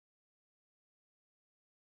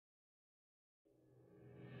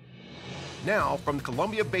Now, from the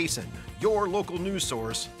Columbia Basin, your local news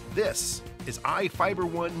source, this is iFIBER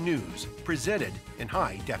 1 News, presented in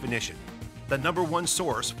high definition. The #1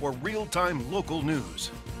 source for real-time local news,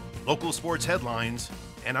 local sports headlines,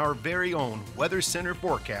 and our very own Weather Center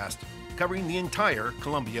forecast covering the entire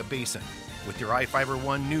Columbia Basin. With your iFIBER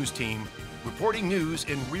 1 News team, reporting news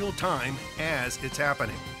in real time as it's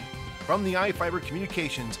happening. From the iFIBER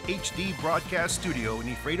Communications HD broadcast studio in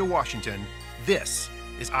Ephrata, Washington, this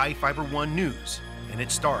is iFIBER 1 News, and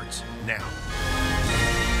it starts now.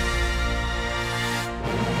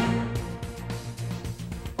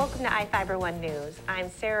 Welcome to iFIBER 1 News.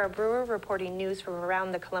 I'm Sarah Brewer reporting news from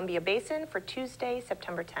around the Columbia Basin for Tuesday,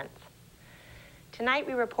 September 10th. Tonight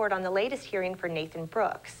we report on the latest hearing for Nathan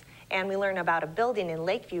Brooks, and we learn about a building in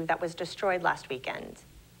Lakeview that was destroyed last weekend.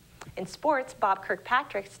 In sports, Bob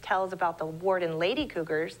Kirkpatrick tells about the Warden Lady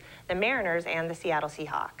Cougars, the Mariners, and the Seattle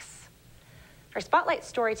Seahawks. Our spotlight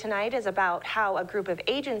story tonight is about how a group of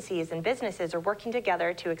agencies and businesses are working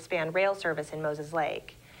together to expand rail service in Moses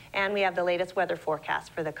Lake. And we have the latest weather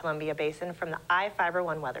forecast for the Columbia Basin from the iFIBER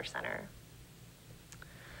 1 Weather Center.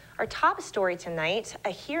 Our top story tonight,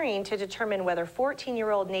 a hearing to determine whether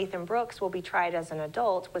 14-year-old Nathan Brooks will be tried as an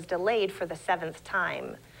adult, was delayed for the 7th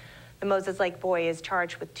time. The Moses Lake boy is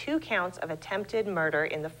charged with 2 counts of attempted murder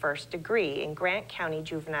in the 1st degree in Grant County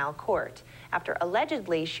Juvenile Court after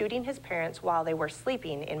allegedly shooting his parents while they were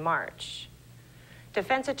sleeping in March.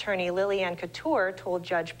 Defense attorney Lillian Couture told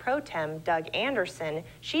Judge Pro Tem Doug Anderson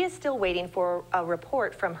she is still waiting for a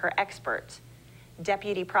report from her expert.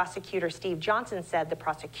 Deputy Prosecutor Steve Johnson said the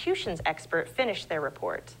prosecution's expert finished their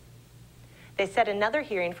report. They set another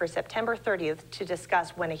hearing for September 30th to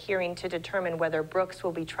discuss when a hearing to determine whether Brooks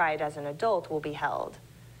will be tried as an adult will be held.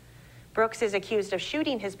 Brooks is accused of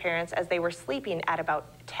shooting his parents as they were sleeping at about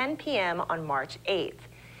 10 p.m. on March 8th.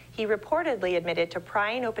 He reportedly admitted to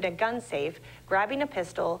prying open a gun safe, grabbing a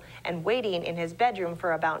pistol, and waiting in his bedroom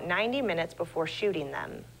for about 90 minutes before shooting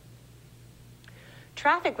them.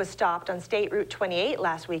 Traffic was stopped on State Route 28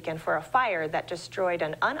 last weekend for a fire that destroyed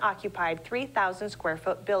an unoccupied 3,000 square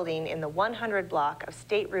foot building in the 100 block of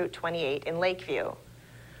State Route 28 in Lakeview.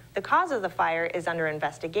 The cause of the fire is under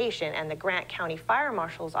investigation, and the Grant County Fire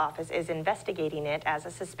Marshal's office is investigating it as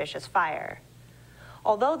a suspicious fire.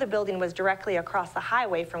 Although the building was directly across the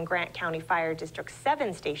highway from Grant County Fire District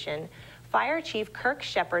 7 station, Fire Chief Kirk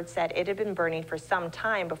Shepard said it had been burning for some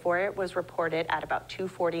time before it was reported at about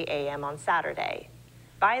 2:40 a.m. on Saturday.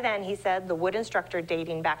 By then, he said, the wooden structure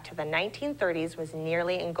dating back to the 1930s was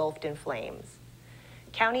nearly engulfed in flames.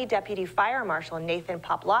 County Deputy Fire Marshal Nathan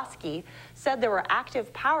Poplowski said there were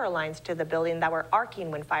active power lines to the building that were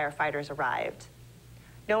arcing when firefighters arrived.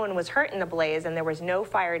 No one was hurt in the blaze, and there was no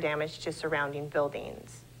fire damage to surrounding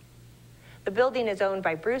buildings. The building is owned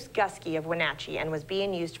by Bruce Gusky of Wenatchee and was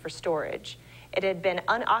being used for storage. It had been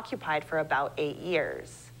unoccupied for about 8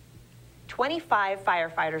 years. 25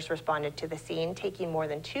 firefighters responded to the scene, taking more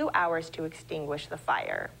than 2 hours to extinguish the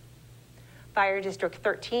fire. Fire District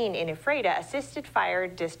 13 in Ephrata assisted Fire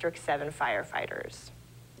District 7 firefighters.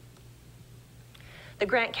 The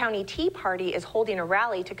Grant County Tea Party is holding a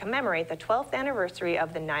rally to commemorate the 12th anniversary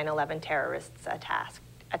of the 9/11 terrorists' attacks.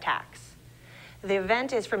 The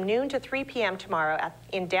event is from noon to 3 p.m. tomorrow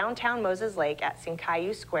in downtown Moses Lake at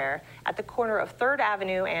Sincayu Square at the corner of 3rd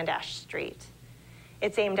Avenue and Ash Street.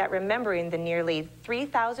 It's aimed at remembering the nearly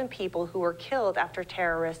 3,000 people who were killed after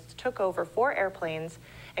terrorists took over 4 airplanes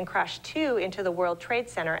and crashed 2 into the World Trade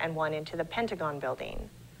Center and 1 into the Pentagon building.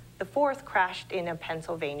 The 4th crashed in a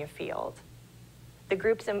Pennsylvania field. The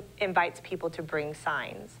group invites people to bring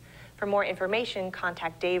signs. For more information,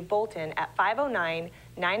 contact Dave Bolton at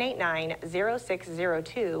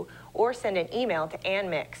 509-989-0602 or send an email to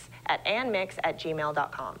annmix at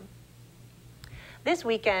annmix@gmail.com. This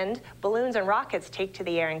weekend, balloons and rockets take to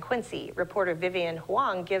the air in Quincy. Reporter Vivian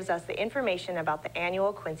Huang gives us the information about the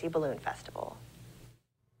annual Quincy Balloon Festival.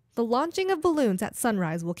 The launching of balloons at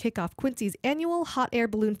sunrise will kick off Quincy's annual Hot Air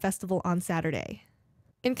Balloon Festival on Saturday.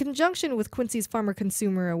 In conjunction with Quincy's Farmer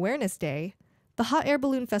Consumer Awareness Day, the Hot Air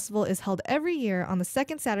Balloon Festival is held every year on the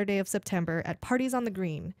 2nd Saturday of September at Parties on the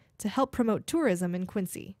Green to help promote tourism in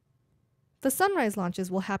Quincy. The sunrise launches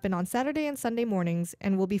will happen on Saturday and Sunday mornings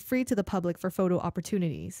and will be free to the public for photo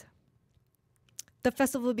opportunities. The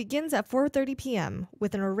festival begins at 4:30 p.m.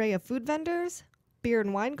 with an array of food vendors, beer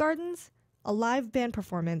and wine gardens, a live band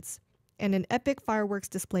performance, and an epic fireworks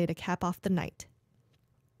display to cap off the night.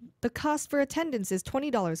 The cost for attendance is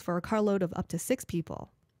 $20 for a carload of up to 6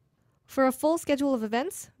 people. For a full schedule of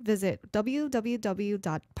events, visit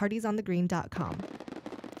www.partiesonthegreen.com.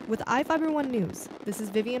 With iFIBER 1 News, this is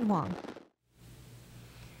Vivian Huang.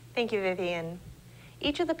 Thank you, Vivian.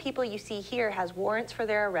 Each of the people you see here has warrants for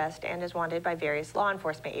their arrest and is wanted by various law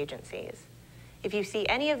enforcement agencies. If you see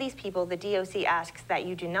any of these people, the DOC asks that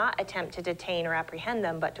you do not attempt to detain or apprehend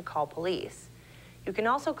them, but to call police. You can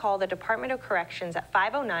also call the Department of Corrections at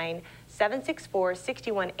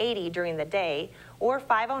 509-764-6180 during the day or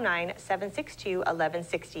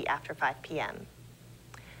 509-762-1160 after 5 p.m.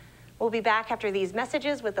 We'll be back after these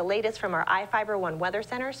messages with the latest from our iFIBER One Weather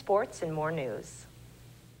Center, sports, and more news.